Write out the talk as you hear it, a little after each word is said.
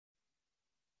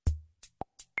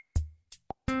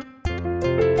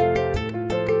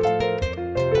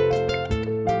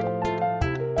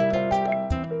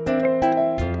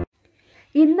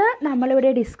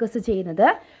നമ്മളിവിടെ ഡിസ്കസ് ചെയ്യുന്നത്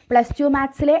plus two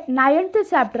മാത്സിലെ 9th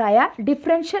ചാപ്റ്ററായ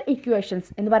differential equations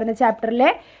എന്ന് പറയുന്ന ചാപ്റ്ററിലെ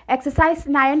എക്സസൈസ്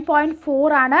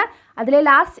 9.4 ആണ്. അതിലെ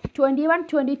ലാസ്റ്റ് 21,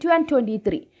 22 ആൻഡ്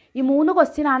 23 ഈ 3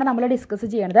 ക്വസ്റ്റ്യൻ ആണ് നമ്മൾ ഡിസ്കസ്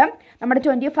ചെയ്യുന്നത്. നമ്മുടെ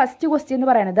 21st ക്വസ്റ്റ്യൻ എന്ന്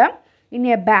പറയുന്നത് in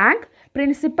A bank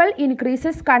principal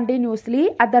increases continuously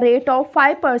at the rate of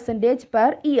 5%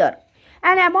 per year.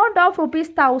 An amount of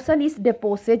 ₹1,000 is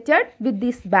deposited with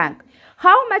this bank.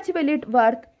 How much will it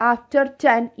worth after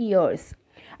 10 years?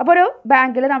 അപ്പോൾ ഒരു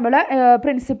ബാങ്കിൽ നമ്മൾ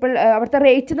പ്രിൻസിപ്പൽ അവിടുത്തെ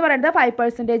rate എന്ന് പറയുന്നത്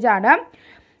 5% ആണ്.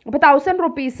 അപ്പോൾ 1000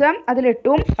 rupees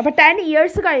അതിലിട്ടും. അപ്പോൾ 10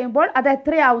 years കഴിയുമ്പോൾ അത്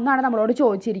എത്രയാവും എന്നാണ് നമ്മളോട്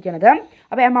ചോദിച്ചിരിക്കുന്നത്.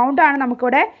 അപ്പോൾ എമൗണ്ട് ആണ്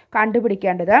നമുക്കിവിടെ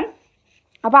കണ്ടുപിടിക്കേണ്ടത്.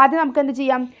 അപ്പോൾ ആദ്യം നമുക്ക് എന്ത്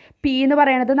ചെയ്യാം, പി എന്ന്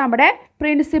പറയുന്നത് നമ്മുടെ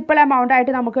പ്രിൻസിപ്പൽ എമൗണ്ട്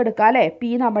ആയിട്ട് നമുക്ക് എടുക്കാം അല്ലേ. പി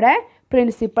നമ്മുടെ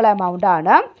പ്രിൻസിപ്പൽ എമൗണ്ട്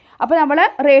ആണ്. അപ്പോൾ നമ്മൾ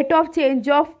rate of change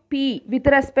of P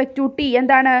with respect to T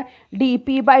എന്താണ്, D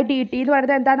P by D T എന്ന്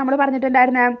പറയുന്നത് എന്താ നമ്മൾ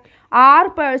പറഞ്ഞിട്ടുണ്ടായിരുന്നത്,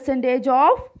 R%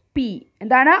 ഓഫ് പി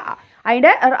എന്താണ്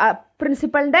അതിൻ്റെ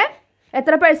പ്രിൻസിപ്പളിൻ്റെ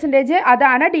എത്ര പെർസെൻറ്റേജ്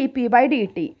അതാണ് D P by D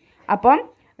T. അപ്പം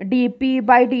D P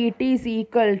by D T is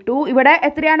equal to ഇവിടെ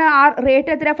എത്രയാണ്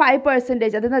റേറ്റ് എത്ര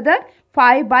 5%, അതെന്നത്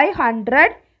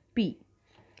 5/100 പി.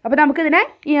 അപ്പോൾ നമുക്കിതിനെ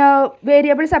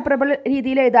വേരിയബിൾ സെപ്പറബിൾ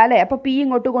രീതിയിൽ എഴുതാം അല്ലേ. അപ്പോൾ പി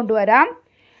ഇങ്ങോട്ട് കൊണ്ടുവരാം,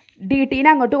 ഡി ടീനെ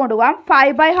അങ്ങോട്ട് കൊണ്ടുപോകാം.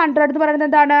 5/100 എന്ന് പറയുന്നത്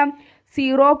എന്താണ്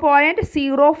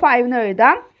 0.05 എന്ന്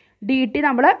എഴുതാം. ഡി ടി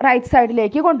നമ്മൾ റൈറ്റ്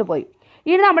സൈഡിലേക്ക് കൊണ്ടുപോയി.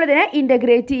 ഇനി നമ്മളിതിനെ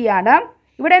ഇൻ്റഗ്രേറ്റ് ചെയ്യാണ്.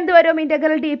 ഇവിടെ എന്ത് വരും,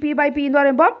 integral D P by P എന്ന്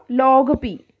പറയുമ്പോൾ log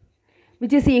P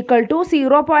which is equal to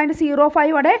 0.05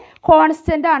 അവിടെ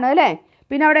കോൺസ്റ്റൻ്റ് ആണ് അല്ലേ.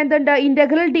 പിന്നെ അവിടെ എന്തുണ്ട്,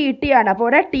 ഇൻ്റഗ്രൽ ഡി ടി ആണ്. അപ്പോൾ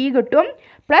ഇവിടെ ടി കിട്ടും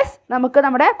പ്ലസ് നമുക്ക്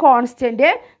നമ്മുടെ കോൺസ്റ്റൻറ്റ്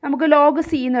നമുക്ക് ലോഗ്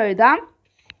സി എന്ന് എഴുതാം.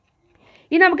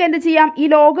 ഇനി നമുക്ക് എന്ത് ചെയ്യാം, ഈ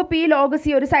ലോഗ് പി ലോഗ് സി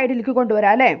ഒരു സൈഡിലേക്ക്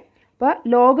കൊണ്ടുവരാം അല്ലേ. അപ്പോൾ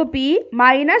log P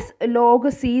minus log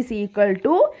C is equal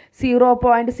to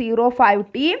 0.05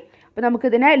 T. അപ്പോൾ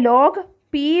നമുക്കിതിനെ ലോഗ്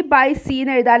പി ബൈ സി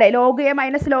എന്ന് എഴുതാം അല്ലേ. Log A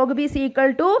minus log B is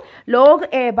equal to log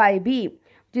A by B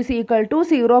which is equal to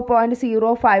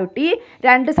 0.05 T.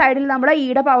 രണ്ട് സൈഡിൽ നമ്മൾ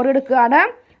ഇയുടെ പവർ എടുക്കുകയാണ്.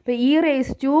 അപ്പോൾ E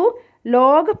raise to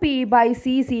log P by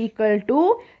C is equal to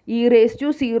E raise to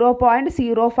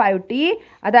 0.05 T.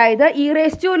 അതായത് E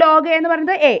raise to log A എന്ന്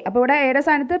പറയുന്നത് A. അപ്പോൾ ഇവിടെ എയുടെ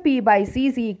സ്ഥാനത്ത് P by C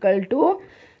is equal to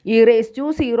E raise to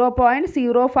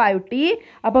 0.05 T.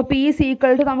 അപ്പോൾ പി ഈസ്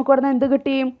ഈക്വൽ ടു നമുക്ക് ഇവിടെ നിന്ന് എന്ത്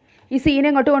കിട്ടി, ഈ സീനെ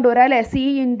ഇങ്ങോട്ട് കൊണ്ടുവരാം അല്ലേ. C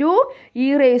into E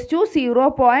raise to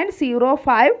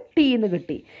 0.05 T എന്ന്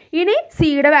കിട്ടി. ഇനി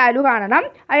സിയുടെ വാല്യൂ കാണണം.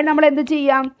 അതിന് നമ്മൾ എന്ത്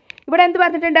ചെയ്യാം, ഇവിടെ എന്ത്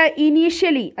പറഞ്ഞിട്ടുണ്ട്,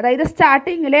 ഇനീഷ്യലി അതായത്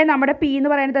സ്റ്റാർട്ടിങ്ങിൽ നമ്മുടെ പി എന്ന്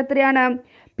പറയുന്നത് എത്രയാണ്,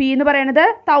 പി എന്ന് പറയുന്നത്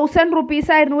 1000 rupees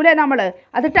ആയിരുന്നു അല്ലേ. നമ്മൾ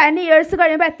അത് 10 years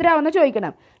കഴിയുമ്പോൾ എത്രയാവുമെന്ന്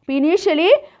ചോദിക്കണം. അപ്പോൾ ഇനീഷ്യലി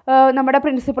നമ്മുടെ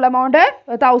പ്രിൻസിപ്പൽ എമൗണ്ട്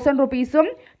 1000 rupees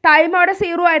ടൈം അവിടെ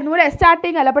 0 ആയിരുന്നു അല്ലേ,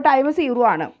 സ്റ്റാർട്ടിങ് അല്ല. അപ്പോൾ ടൈം 0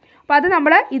 ആണ്. അപ്പോൾ അത്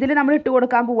നമ്മൾ ഇതിൽ നമ്മൾ ഇട്ട്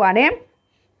കൊടുക്കാൻ പോവുകയാണേ.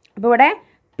 അപ്പോൾ ഇവിടെ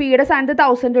പിയുടെ സ്ഥാനത്ത്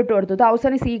 1000 ഇട്ട് കൊടുത്തു.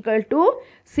 1000 is equal to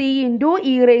C into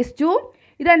E raise to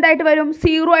ഇതെന്തായിട്ട് വരും,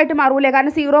 0 ആയിട്ട് മാറൂലേ.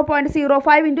 കാരണം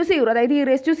 0.05 ഇൻറ്റു 0 അതായത് E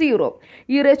raise to 0.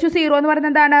 E raise to 0 എന്ന്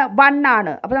പറയുന്നത് എന്താണ് 1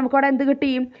 ആണ്. അപ്പോൾ നമുക്കവിടെ എന്ത്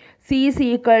കിട്ടി, സി ഈസ്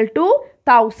ഈക്വൽ ടു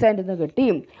 1000 എന്ന് കിട്ടി.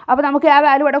 അപ്പോൾ നമുക്ക് ആ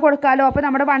വാല്യൂ ഇവിടെ കൊടുക്കാമല്ലോ. അപ്പോൾ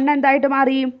നമ്മുടെ 1 എന്തായിട്ട്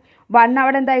മാറി, 1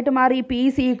 അവിടെ എന്തായിട്ട് മാറി, പി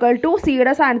ഈസ് ഈക്വൽ ടു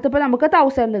സിയുടെ സ്ഥാനത്ത് ഇപ്പോൾ നമുക്ക്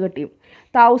 1000 എന്ന് കിട്ടി.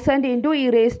 1000 into E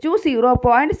raise to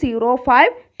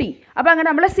 0.05 T. അപ്പോൾ അങ്ങനെ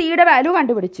നമ്മൾ സിയുടെ വാല്യൂ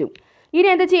കണ്ടുപിടിച്ചു. ഇനി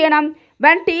എന്ത് ചെയ്യണം,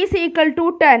 when t is equal to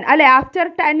 10 അല്ലേ, ആഫ്റ്റർ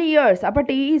 10 years. അപ്പോൾ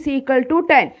t is equal to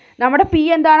 10 നമ്മുടെ p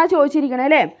എന്താണ് ചോദിച്ചിരിക്കുന്നത്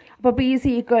അല്ലേ. അപ്പോൾ p is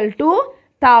equal to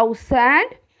 1000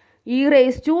 e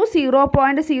raised to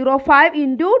 0.05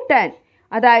 into 10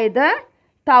 അതായത്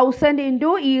 1000 into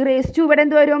e raised to ഇവിടെ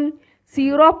എന്ത് വരും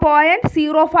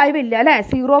 0.05 ഇല്ല അല്ലേ,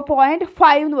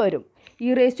 0.5 എന്ന് വരും. e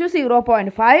raised to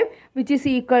 0.5 which is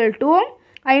equal to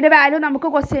അതിൻ്റെ വാല്യൂ നമുക്ക്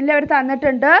ക്വസ്റ്റ്യനിൽ അവർ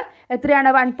തന്നിട്ടുണ്ട് എത്രയാണ്,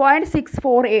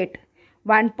 1.648.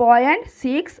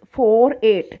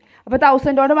 1.648. അപ്പോൾ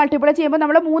 1000 മൾട്ടിപ്ലൈ ചെയ്യുമ്പോൾ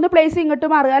നമ്മൾ 3 പ്ലേസ് ഇങ്ങോട്ട്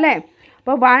മാറുക അല്ലേ.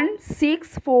 അപ്പോൾ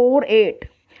 1648.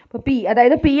 അപ്പോൾ പി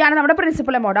അതായത് പി ആണ് നമ്മുടെ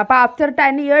പ്രിൻസിപ്പൽ എമൗണ്ട്. അപ്പോൾ ആഫ്റ്റർ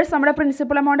 10 years നമ്മുടെ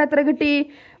പ്രിൻസിപ്പൽ എമൗണ്ട് എത്ര കിട്ടി,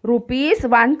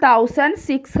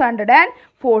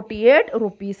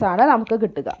 ₹1648 ആണ് നമുക്ക്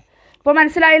കിട്ടുക. അപ്പോൾ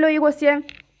മനസ്സിലായല്ലോ ഈ ക്വസ്റ്റ്യൻ.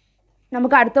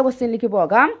 നമുക്ക് അടുത്ത ക്വസ്റ്റ്യനിലേക്ക്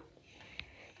പോകാം.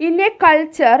 In A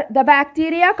culture the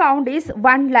bacteria count is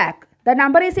 1 lakh. The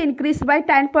number is increased by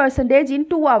 10% in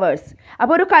 2 hours.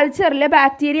 അപ്പോൾ ഒരു കൾച്ചറിൽ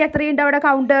ബാക്ടീരിയ എത്രയുണ്ട് അവിടെ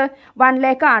കൗണ്ട് 1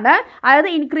 lakh ആണ്. അതായത്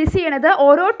ഇൻക്രീസ് ചെയ്യണത്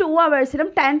ഓരോ 2 hours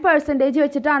 10%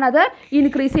 വെച്ചിട്ടാണ് അത്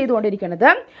ഇൻക്രീസ് ചെയ്തുകൊണ്ടിരിക്കുന്നത്.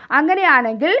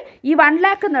 അങ്ങനെയാണെങ്കിൽ ഈ 1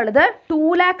 lakh എന്നുള്ളത് 2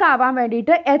 lakh ആവാൻ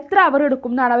വേണ്ടിയിട്ട് എത്ര അവർ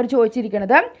എടുക്കും എന്നാണ് അവർ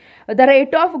ചോദിച്ചിരിക്കുന്നത്. The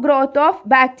rate of growth of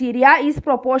bacteria is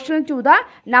proportional to the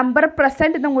number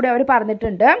present എന്നും കൂടി അവർ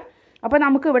പറഞ്ഞിട്ടുണ്ട്. അപ്പോൾ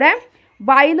നമുക്കിവിടെ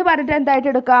y എന്ന് പറഞ്ഞിട്ട് എന്തായിട്ട്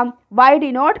എടുക്കാം, y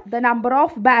denote the number of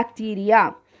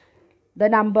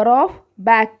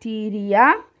bacteria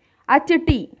at t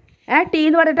T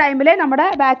എന്ന് പറഞ്ഞ ടൈമിൽ നമ്മുടെ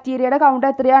ബാക്ടീരിയയുടെ കൗണ്ട്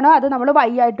എത്രയാണോ അത് നമ്മൾ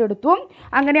y ആയിട്ട് എടുത്തു.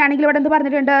 അങ്ങനെയാണെങ്കിൽ ഇവിടെ എന്ത്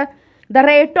പറഞ്ഞിട്ടുണ്ട്? The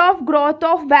rate of growth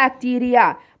of bacteria,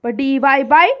 ഇപ്പോൾ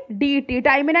dy/dt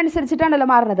ടൈമിനനുസരിച്ചിട്ടാണല്ലോ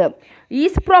മാറുന്നത്,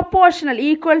 ഈസ് പ്രൊപ്പോർഷണൽ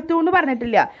ഈക്വൽ ടു എന്ന്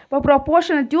പറഞ്ഞിട്ടില്ല. അപ്പോൾ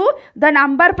proportional to the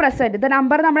number present, the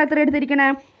number നമ്മൾ എത്ര എടുത്തിരിക്കണേ?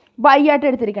 y ആയിട്ട്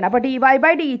എടുത്തിരിക്കണം. അപ്പോൾ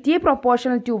dy/dt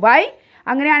പ്രൊപ്പോർഷണൽ ടു y.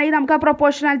 അങ്ങനെയാണെങ്കിൽ നമുക്ക് ആ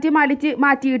പ്രൊപ്പോർഷണാലിറ്റി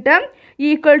മാറ്റിയിട്ട്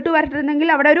ഈക്വൽ ടു വരട്ടുന്നെങ്കിൽ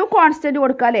അവിടെ ഒരു കോൺസ്റ്റൻറ്റ്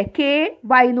കൊടുക്കുക അല്ലേ,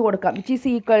 KY എന്ന് കൊടുക്കാം, which is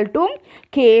equal to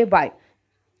KY.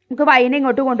 നമുക്ക് വൈനെ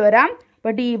ഇങ്ങോട്ട് കൊണ്ടുവരാം.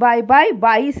 അപ്പോൾ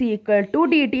dy/y is equal to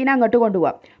dt അങ്ങോട്ട്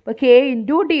കൊണ്ടുപോകാം. അപ്പോൾ K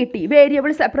into dt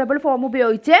variable separable form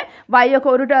ഉപയോഗിച്ച് y ഒക്കെ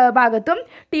ഒരു ഭാഗത്തും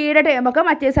ടിയുടെ ടേമൊക്കെ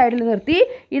മറ്റേ സൈഡിൽ നിർത്തി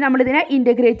ഈ നമ്മളിതിനെ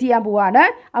ഇൻറ്റഗ്രേറ്റ് ചെയ്യാൻ പോവാണ്.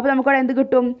 അപ്പോൾ നമുക്കവിടെ എന്ത്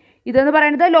കിട്ടും? ഇതെന്ന്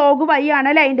പറയുന്നത് ലോഗ് y ആണ്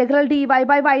അല്ലേ, ഇൻറ്റഗ്രൽ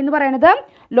dy/y എന്ന് പറയുന്നത്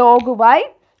ലോഗ് y.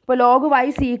 അപ്പോൾ log y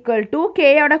is equal to k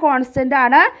അവിടെ കോൺസ്റ്റൻ്റ്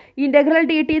ആണ്, ഇൻറ്റഗ്രൽ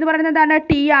dt എന്ന് പറയുന്നത് എന്താണ്?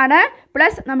 t ആണ്,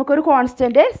 പ്ലസ് നമുക്കൊരു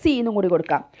കോൺസ്റ്റൻറ്റ് c എന്നും കൂടി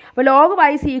കൊടുക്കാം. അപ്പോൾ log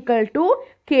y is equal to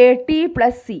kt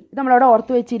plus c നമ്മളവിടെ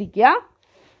ഓർത്ത് വെച്ചിരിക്കുക.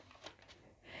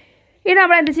 ഇനി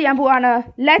നമ്മൾ എന്ത് ചെയ്യാൻ പോവാണ്?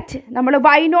 നമ്മൾ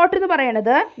y0 എന്ന്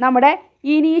പറയുന്നത് നമ്മുടെ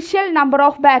ഇനീഷ്യൽ നമ്പർ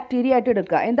ഓഫ് ബാക്ടീരിയ ആയിട്ട്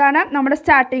എടുക്കുക. എന്താണ്? നമ്മുടെ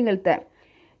സ്റ്റാർട്ടിങ്ങിലത്തെ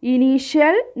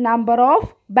ഇനീഷ്യൽ നമ്പർ ഓഫ്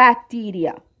ബാക്ടീരിയ,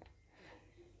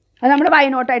 അത് നമ്മൾ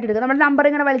y0 ആയിട്ട് എടുക്കുക. നമ്മുടെ നമ്പർ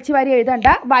ഇങ്ങനെ വലിച്ചു വാരി എഴുതണ്ട,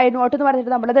 y0 എന്ന്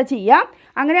പറഞ്ഞിട്ട് നമ്മളത് ചെയ്യാം.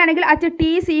 അങ്ങനെയാണെങ്കിൽ at t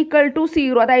is equal to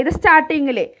 0, അതായത്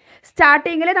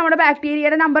സ്റ്റാർട്ടിങ്ങിൽ നമ്മുടെ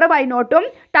ബാക്ടീരിയയുടെ നമ്പർ y0ഉം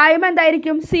ടൈം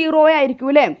എന്തായിരിക്കും? 0 ആയിരിക്കും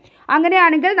അല്ലേ.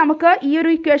 അങ്ങനെയാണെങ്കിൽ നമുക്ക് ഈ ഒരു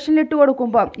ഇക്വേഷനിൽ ഇട്ട്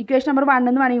കൊടുക്കുമ്പോൾ ഇക്വേഷൻ നമ്പർ 1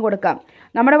 എന്ന് വേണമെങ്കിൽ കൊടുക്കാം.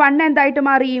 നമ്മുടെ 1 എന്തായിട്ട്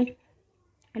മാറി?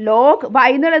 ലോഗ്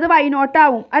y എന്നുള്ളത് y0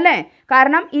 ആവും അല്ലേ,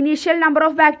 കാരണം ഇനീഷ്യൽ നമ്പർ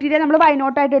ഓഫ് ബാക്ടീരിയ നമ്മൾ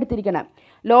y0 ആയിട്ട് എടുത്തിരിക്കണം.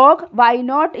 Log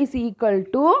y0 is equal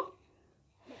to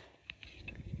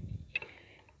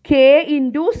k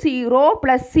into 0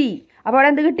 plus c. അപ്പോൾ അവിടെ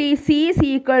എന്ത് കിട്ടി? c is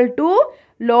equal to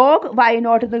log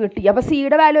y0 എന്ന് കിട്ടി. അപ്പോൾ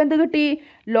സിയുടെ വാല്യൂ എന്ത് കിട്ടി?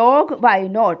 Log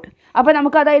y0. അപ്പോൾ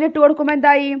നമുക്ക് അതിൽ ഇട്ട് കൊടുക്കുമ്പോൾ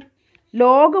എന്തായി?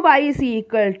 Log y is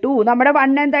equal to നമ്മുടെ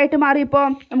 1 എന്തായിട്ട് മാറി? ഇപ്പോൾ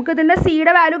നമുക്ക് ഇതിൻ്റെ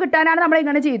സിയുടെ വാല്യൂ കിട്ടാനാണ് നമ്മൾ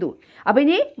ഇങ്ങനെ ചെയ്തു. അപ്പോൾ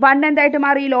ഇനി 1 എന്തായിട്ട്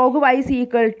മാറി? Log y is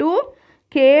equal to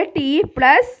kt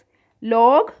plus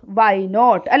log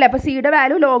y0 അല്ലേ. അപ്പോൾ സിയുടെ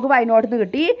വാല്യൂ ലോഗ് y0 എന്ന്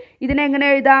കിട്ടി. ഇതിനെങ്ങനെ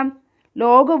എഴുതാം?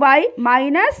 Log y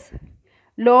minus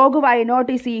log y0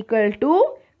 is equal to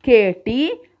kt.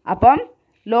 അപ്പം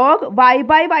ലോഗ്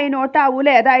y/y0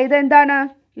 ആവൂലേ, അതായത് എന്താണ്?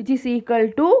 Which is equal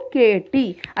to kt,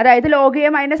 അതായത് log a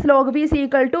minus log b is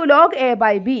equal to log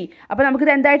a/b. അപ്പോൾ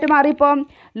നമുക്കിത് എന്തായിട്ട് മാറിയിപ്പം?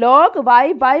 Log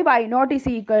y/y0 is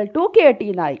equal to kt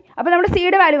എന്നായി. അപ്പോൾ നമ്മൾ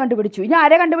സിയുടെ വാല്യൂ കണ്ടുപിടിച്ചു. ഇനി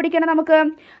ആരെ കണ്ടുപിടിക്കണം?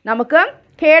 നമുക്ക്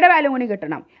കെയുടെ വാല്യൂ കൂടി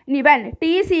കിട്ടണം. ഇനി when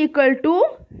t is equal to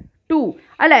 2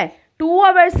 അല്ലേ, 2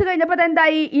 hours കഴിഞ്ഞപ്പോൾ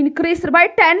അതെന്തായി? Increased by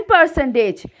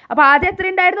 10%. അപ്പോൾ ആദ്യം എത്ര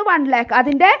ഉണ്ടായിരുന്നു? 1 lakh,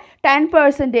 അതിൻ്റെ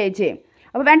 10%.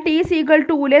 അപ്പോൾ when t is equal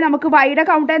to 2 നമുക്ക് വൈയുടെ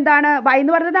കൗണ്ട് എന്താണ്? y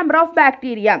എന്ന് പറയുന്നത് നമ്പർ ഓഫ്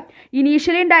ബാക്ടീരിയ,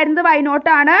 ഇനീഷ്യലി ഉണ്ടായിരുന്നത് y0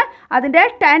 ആണ്, അതിൻ്റെ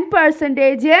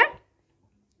 10%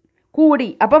 കൂടി.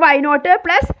 അപ്പോൾ y0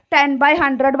 പ്ലസ്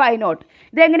 10/100 y0.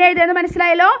 ഇതെങ്ങനെ എഴുതിയെന്ന്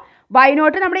മനസ്സിലായല്ലോ?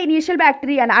 y0 നമ്മുടെ ഇനീഷ്യൽ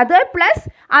ബാക്ടീരിയ ആണ്, അത് പ്ലസ്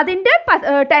അതിൻ്റെ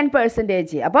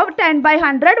 10%. അപ്പോൾ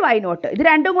 10/100 y0. ഇത്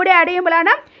രണ്ടും കൂടി ആഡ്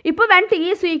ചെയ്യുമ്പോഴാണ് ഇപ്പോൾ when t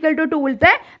is equal to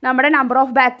 2 നമ്മുടെ നമ്പർ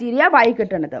ഓഫ് ബാക്ടീരിയ y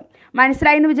കിട്ടുന്നത്.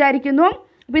 മനസ്സിലായി എന്ന് വിചാരിക്കുന്നു.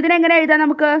 അപ്പോൾ ഇതിനെങ്ങനെ എഴുതാം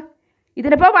നമുക്ക്?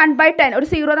 ഇതിനിപ്പോൾ 1/10 ഒരു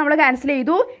 0 നമ്മൾ ക്യാൻസൽ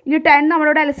ചെയ്തു. ഇനി 10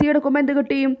 നമ്മളോട് LC എടുക്കുമ്പോൾ എന്ത്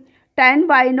കിട്ടിയും? 10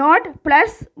 y0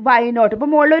 പ്ലസ് y0. ഇപ്പോൾ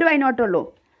മുകളിൽ ഒരു y0 ഉള്ളൂ,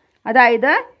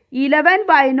 അതായത് 11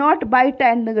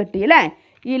 y0/10 എന്ന് കിട്ടി അല്ലേ.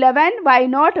 11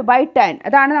 y0/10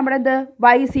 അതാണ് നമ്മുടെ എന്ത്?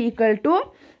 y is equal to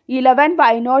 11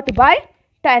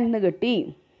 y0/10 എന്ന് കിട്ടി.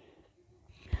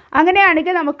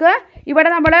 അങ്ങനെയാണെങ്കിൽ നമുക്ക് ഇവിടെ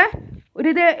നമ്മൾ ഒരു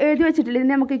ഇത് എഴുതി വെച്ചിട്ടില്ല,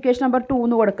 ഇതിന് നമുക്ക് ഇക്വേഷൻ നമ്പർ 2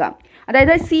 എന്ന് കൊടുക്കാം.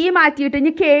 അതായത് c മാറ്റിയിട്ട്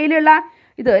ഇനി കെയിലുള്ള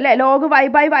ഇത് അല്ലേ, log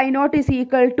y/y0 is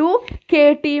equal to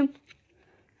kt.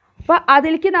 അപ്പോൾ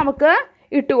അതിലേക്ക് നമുക്ക്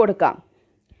ഇട്ട് കൊടുക്കാം.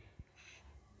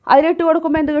 അതിലിട്ട്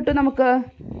കൊടുക്കുമ്പോൾ എന്ത് കിട്ടും നമുക്ക്?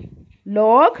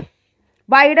 ലോഗ്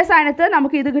വൈയുടെ സ്ഥാനത്ത്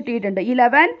നമുക്ക് ഇത് കിട്ടിയിട്ടുണ്ട്,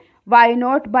 11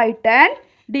 y0/10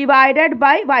 ഡിവൈഡഡ്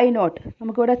ബൈ y0.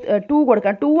 നമുക്കിവിടെ 2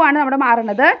 കൊടുക്കാം. 2 ആണ് നമ്മുടെ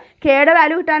മാറുന്നത്. കെയുടെ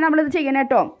വാല്യൂ കിട്ടാൻ നമ്മളിത് ചെയ്യണം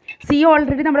കേട്ടോ. സി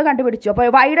ഓൾറെഡി നമ്മൾ കണ്ടുപിടിച്ചു. അപ്പോൾ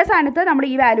വൈയുടെ സ്ഥാനത്ത് നമ്മൾ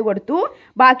ഈ വാല്യൂ കൊടുത്തു,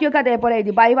 ബാക്കിയൊക്കെ അതേപോലെ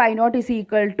എഴുതി. By y0 is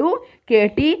equal to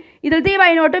kt. ഇതിലത്തെ ഈ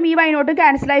y0ഉം ഈ y0ഉം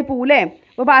ക്യാൻസലായി പോകൂലേ.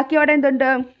 അപ്പോൾ ബാക്കി അവിടെ എന്തുണ്ട്?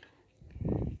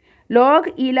 Log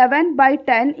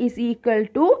 11/10 is equal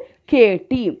to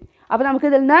kt. അപ്പോൾ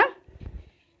നമുക്കിതിൽ നിന്ന്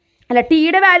അല്ല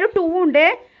ടിയുടെ വാല്യൂ 2 ഉണ്ട്,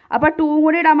 അപ്പോൾ 2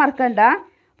 കൂടി ഇടാൻ മറക്കണ്ട.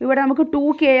 ഇവിടെ നമുക്ക്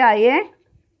 2k ആയേ,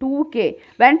 2k.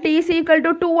 When t is equal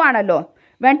to 2 ആണല്ലോ.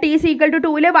 When t is equal to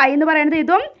 2 y എന്ന് പറയുന്നത്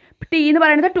ഇതും t എന്ന്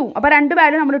പറയുന്നത് 2. അപ്പോൾ രണ്ട്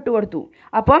വാല്യൂ നമ്മൾ ഇട്ട് കൊടുത്തു.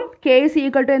 അപ്പം k is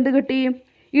equal to എന്ത് കിട്ടി?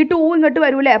 ഈ 2 ഇങ്ങോട്ട്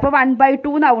വരൂലേ, അപ്പോൾ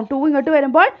 1/2 എന്നാവും. 2 ഇങ്ങോട്ട്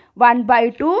വരുമ്പോൾ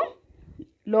 1/2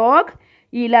 ലോഗ്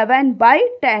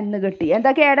 11/10 എന്ന് കിട്ടി.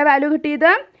 എന്താ കെയുടെ വാല്യൂ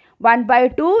കിട്ടിയത്?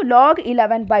 1/2 ലോഗ്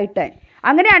 11/10.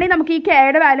 അങ്ങനെയാണെങ്കിൽ നമുക്ക് ഈ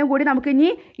കെയുടെ വാല്യൂ കൂടി നമുക്ക് ഇനി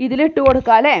ഇതിലിട്ട്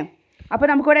കൊടുക്കാം അല്ലേ. അപ്പോൾ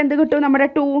നമുക്കിവിടെ എന്ത് കിട്ടും? നമ്മുടെ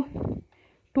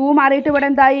 2 മാറിയിട്ട് ഇവിടെ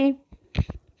എന്തായി?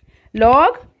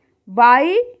 log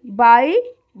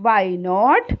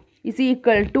y/y0 is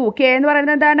equal to k എന്ന്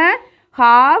പറയുന്നത് എന്താണ്?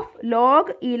 half log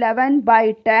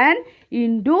 11/10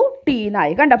 ഇൻറ്റു ടി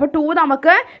എന്നായി. കണ്ടോ? അപ്പോൾ 2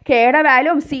 നമുക്ക് കെയുടെ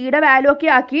വാല്യൂ സിയുടെ വാല്യൂ ഒക്കെ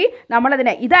ആക്കി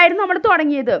നമ്മളതിനെ, ഇതായിരുന്നു നമ്മൾ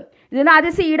തുടങ്ങിയത്. ഇതിന്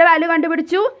ആദ്യം സിയുടെ വാല്യൂ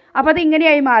കണ്ടുപിടിച്ചു, അപ്പോൾ അത്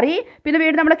ഇങ്ങനെയായി മാറി. പിന്നെ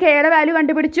വീണ്ടും നമ്മൾ കെയുടെ വാല്യൂ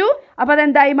കണ്ടുപിടിച്ചു, അപ്പോൾ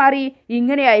അതെന്തായി മാറി?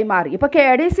 ഇങ്ങനെയായി മാറി. ഇപ്പോൾ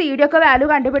കെയുടെയും സിയുടെ ഒക്കെ വാല്യൂ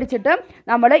കണ്ടുപിടിച്ചിട്ട്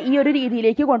നമ്മൾ ഈ ഒരു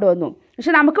രീതിയിലേക്ക് കൊണ്ടുവന്നു.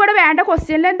 പക്ഷെ നമുക്കിവിടെ വേണ്ട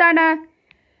ക്വസ്റ്റ്യനിൽ എന്താണ്?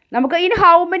 നമുക്ക് ഇൻ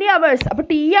ഹൗ മെനി അവേഴ്സ്, അപ്പോൾ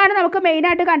ടി ആണ് നമുക്ക്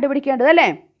മെയിനായിട്ട് കണ്ടുപിടിക്കേണ്ടത് അല്ലേ.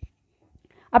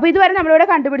 അപ്പോൾ ഇതുവരെ നമ്മളിവിടെ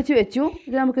കണ്ടുപിടിച്ച് വെച്ചു.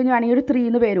 ഇത് നമുക്ക് ഇനി വേണമെങ്കിൽ ഒരു 3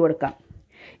 എന്ന് പേര് കൊടുക്കാം.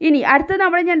 ഇനി അടുത്ത്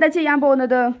നമ്മൾ ഇനി എന്താ ചെയ്യാൻ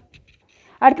പോകുന്നത്?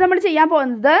 അടുത്ത് നമ്മൾ ചെയ്യാൻ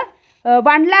പോകുന്നത്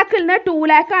 1 lakh നിന്ന് 2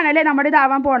 lakh ആണല്ലേ നമ്മുടെ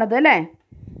ഇതാവാൻ പോണത് അല്ലേ.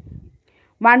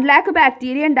 1 lakh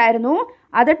ബാക്ടീരിയ ഉണ്ടായിരുന്നു,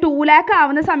 അത് 2 lakh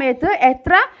ആവുന്ന സമയത്ത്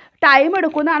എത്ര ടൈം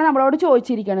എടുക്കുമെന്നാണ് നമ്മളോട്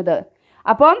ചോദിച്ചിരിക്കുന്നത്.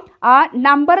 അപ്പം ആ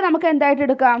നമ്പർ നമുക്ക് എന്തായിട്ട്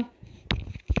എടുക്കാം?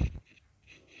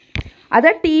 അത്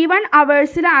T1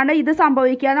 അവേഴ്സിലാണ് ഇത്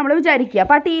സംഭവിക്കുക നമ്മൾ വിചാരിക്കുക.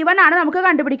 അപ്പോൾ ആ T1 ആണ് നമുക്ക്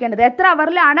കണ്ടുപിടിക്കേണ്ടത്. എത്ര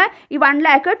അവറിലാണ് ഈ 1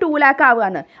 lakh 2 lakh ആവുക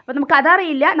എന്ന്. അപ്പോൾ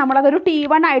നമുക്കതറിയില്ല, നമ്മളതൊരു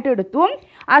T1 ആയിട്ട് എടുത്തു.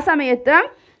 ആ സമയത്ത്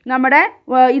നമ്മുടെ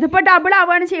ഇതിപ്പോൾ ഡബിൾ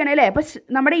ആവുകയാണ് ചെയ്യണേ അല്ലേ. അപ്പോൾ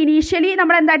നമ്മുടെ ഇനീഷ്യലി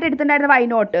നമ്മൾ എന്തായിട്ട് എടുത്തിട്ടുണ്ടായിരുന്നു?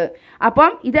 y0. അപ്പം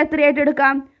ഇത് എത്രയായിട്ട്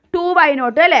എടുക്കാം?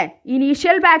 2y0 അല്ലേ.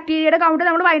 ഇനീഷ്യൽ ബാക്ടീരിയയുടെ കൗണ്ട്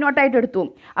നമ്മൾ y0 ആയിട്ട് എടുത്തു.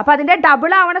 അപ്പോൾ അതിൻ്റെ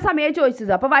ഡബിൾ ആവണ സമയം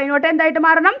ചോദിച്ചത്. അപ്പോൾ y0 എന്തായിട്ട്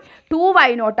മാറണം?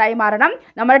 2y0 ആയി മാറണം.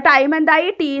 നമ്മുടെ ടൈം എന്തായി?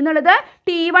 ടി എന്നുള്ളത്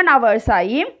T1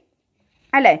 അവേഴ്സായി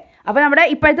അല്ലേ. അപ്പോൾ നമ്മുടെ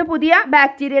ഇപ്പോഴത്തെ പുതിയ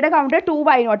ബാക്ടീരിയയുടെ കൗണ്ട്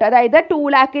 2y0, അതായത് 2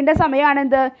 lakhന്റെ സമയമാണ്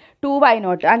എന്ത്?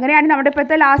 2y0. അങ്ങനെയാണ് നമ്മുടെ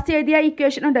ഇപ്പോഴത്തെ ലാസ്റ്റ് എഴുതിയ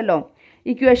ഇക്വേഷൻ ഉണ്ടല്ലോ,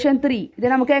 ഇക്വേഷൻ 3. ഇത്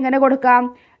നമുക്ക് എങ്ങനെ കൊടുക്കാം?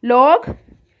 log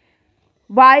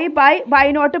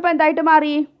y/y0 ഇപ്പോൾ എന്തായിട്ട്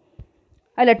മാറി?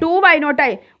 അല്ല 2y0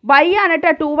 ആയി. y ആണ്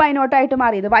കേട്ടോ 2y0 ആയിട്ട്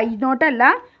മാറിയത്. y0 അല്ല,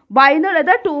 y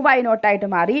എന്നുള്ളത് 2y0 ആയിട്ട്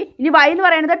മാറി. ഇനി y എന്ന്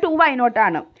പറയുന്നത് 2y0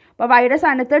 ആണ്. അപ്പോൾ yയുടെ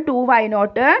സ്ഥാനത്ത്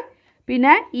 2y0,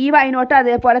 പിന്നെ ഈ y0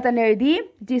 അതേപോലെ തന്നെ എഴുതി.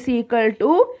 It is equal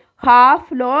to half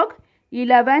log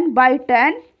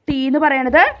 11/10. T എന്ന്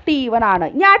പറയുന്നത് T1 ആണ്.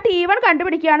 ഇനി ആ T1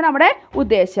 കണ്ടുപിടിക്കുകയാണ് നമ്മുടെ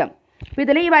ഉദ്ദേശം. അപ്പോൾ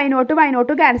ഇതിൽ ഈ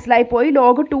y0 ക്യാൻസലായി പോയി,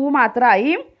 log 2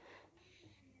 മാത്രമായി.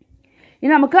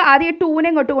 ഇനി നമുക്ക് ആദ്യം 2നെ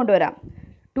ഇങ്ങോട്ട് കൊണ്ടുവരാം.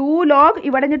 2 log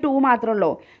ഇവിടെ 2 മാത്രമേ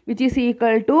ഉള്ളൂ, which is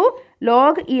equal to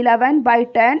log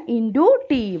 11/10 into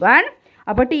T1.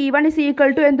 അപ്പോൾ T1 ഇസ്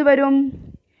ഈക്വൽ ടു എന്ത് വരും?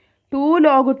 2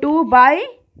 log 2 ബൈ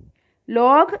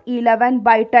log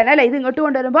 11/10 അല്ലേ. ഇത് ഇങ്ങോട്ട്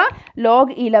കൊണ്ടുവരുമ്പോൾ log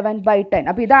 11/10.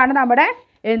 അപ്പോൾ ഇതാണ് നമ്മുടെ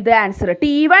എന്ത് ആൻസർ?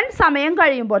 T1 സമയം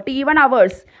കഴിയുമ്പോൾ, T1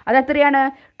 അവേഴ്സ്, അത് എത്രയാണ്?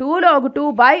 2 log 2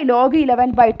 ബൈ log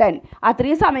 11/10.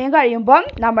 അത്രയും സമയം കഴിയുമ്പം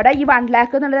നമ്മുടെ ഈ 1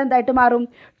 lakh എന്നുള്ളത് എന്തായിട്ട് മാറും?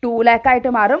 2 lakh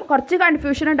ആയിട്ട് മാറും. കുറച്ച്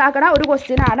കൺഫ്യൂഷൻ ഉണ്ടാക്കണ ഒരു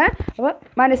ക്വസ്റ്റ്യൻ ആണ്. അപ്പോൾ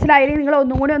മനസ്സിലായില്ലെങ്കിൽ നിങ്ങൾ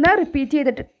ഒന്നും കൂടി ഒന്ന് റിപ്പീറ്റ്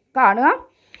ചെയ്തിട്ട് കാണുക.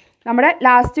 നമ്മുടെ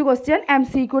last question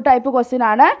MCQ type question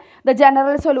ആണ്. The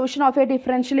general solution of A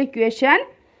differential equation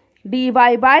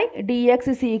dy/dx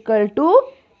is equal to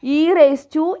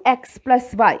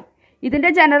e⁻x+y. ഇതിൻ്റെ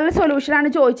ജനറൽ സൊല്യൂഷനാണ്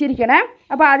ചോദിച്ചിരിക്കണേ.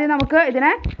 അപ്പോൾ ആദ്യം നമുക്ക്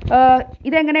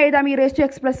ഇതെങ്ങനെ എഴുതാം?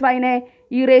 e⁻x+y-നെ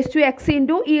e⁻x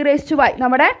ഇൻറ്റു e⁻y,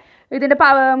 നമ്മുടെ ഇതിൻ്റെ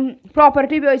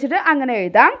പ്രോപ്പർട്ടി ഉപയോഗിച്ചിട്ട് അങ്ങനെ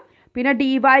എഴുതാം. പിന്നെ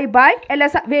dy എല്ലാ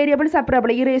വേരിയബിൾ സെപ്പറബിൾ,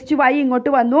 e⁻y ഇങ്ങോട്ട്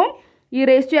വന്നു,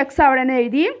 e⁻x അവിടെ നിന്ന്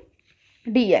എഴുതി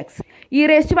dx.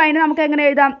 e⁻y-നെ നമുക്ക് എങ്ങനെ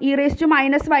എഴുതാം? e⁻−y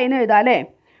എന്ന് എഴുതാം അല്ലേ.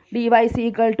 dy is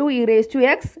equal to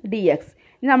e⁻x dx.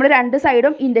 ഇനി നമ്മൾ രണ്ട്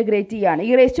സൈഡും ഇൻ്റഗ്രേറ്റ് ചെയ്യുകയാണ്.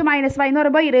 e⁻−y എന്ന്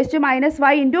പറയുമ്പോൾ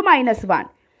e⁻−y into -1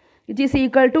 it is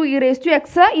equal to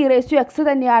e⁻x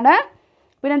തന്നെയാണ്.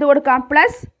 പിന്നെ എന്ത് കൊടുക്കാം?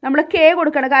 പ്ലസ് നമ്മൾ k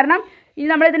കൊടുക്കണം, കാരണം ഇനി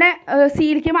നമ്മളിതിനെ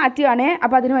സിയിലേക്ക് മാറ്റുകയാണ്.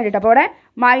 അപ്പോൾ അതിന് വേണ്ടിയിട്ട് അപ്പോൾ അവിടെ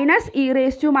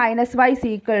 -e⁻−y is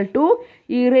equal to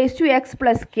e⁻x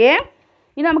plus k.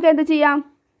 ഇനി നമുക്ക് എന്ത് ചെയ്യാം?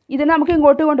 ഇതിനെ നമുക്ക്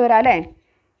ഇങ്ങോട്ട് കൊണ്ടുവരാം അല്ലേ.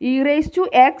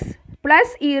 e⁻x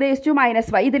പ്ലസ്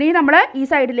e⁻−y ഇതിനെയും നമ്മൾ ഈ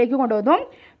സൈഡിലേക്ക് കൊണ്ടുവന്നു.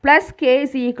 Plus k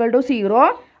is equal to 0,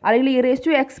 അല്ലെങ്കിൽ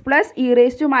e⁻x plus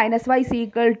e⁻−y is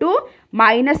equal to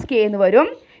 -k എന്ന് വരും.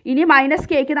 ഇനി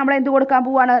 -kക്ക് നമ്മൾ എന്ത് കൊടുക്കാൻ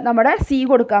പോവുകയാണ്? നമ്മുടെ c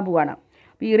കൊടുക്കാൻ പോവുകയാണ്.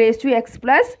 e⁻x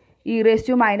plus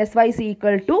e⁻−y is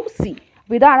equal to c.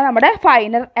 അപ്പോൾ ഇതാണ് നമ്മുടെ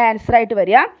ഫൈനൽ ആൻസർ ആയിട്ട്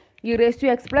വരിക.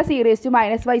 e⁻x plus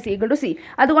e⁻−y is equal to c.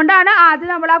 അതുകൊണ്ടാണ്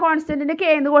ആദ്യം നമ്മൾ ആ കോൺസ്റ്റൻറ്റിൻ്റെ k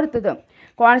എന്ന് കൊടുത്തത്.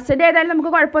 കോൺസ്റ്റൻറ്റ് ഏതായാലും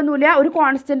നമുക്ക് കുഴപ്പമൊന്നുമില്ല, ഒരു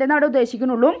കോൺസ്റ്റൻ്റ് എന്ന് അവിടെ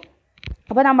ഉദ്ദേശിക്കുന്നുള്ളൂ.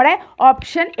 അപ്പോൾ നമ്മുടെ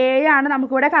ഓപ്ഷൻ എ ആണ്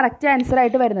നമുക്കിവിടെ കറക്റ്റ് ആൻസർ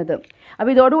ആയിട്ട് വരുന്നത്.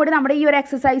 അപ്പോൾ ഇതോടുകൂടി നമ്മുടെ ഈ ഒരു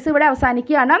എക്സസൈസ് ഇവിടെ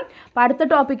അവസാനിക്കുകയാണ്. അപ്പോൾ അടുത്ത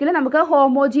ടോപ്പിക്കിൽ നമുക്ക്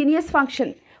ഹോമോജീനിയസ് ഫംഗ്ഷൻ,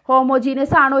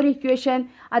 ഹോമോജീനിയസ് ആണോ ഒരു ഇക്വേഷൻ,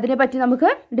 അതിനെപ്പറ്റി നമുക്ക്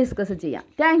ഡിസ്കസ് ചെയ്യാം.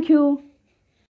 താങ്ക്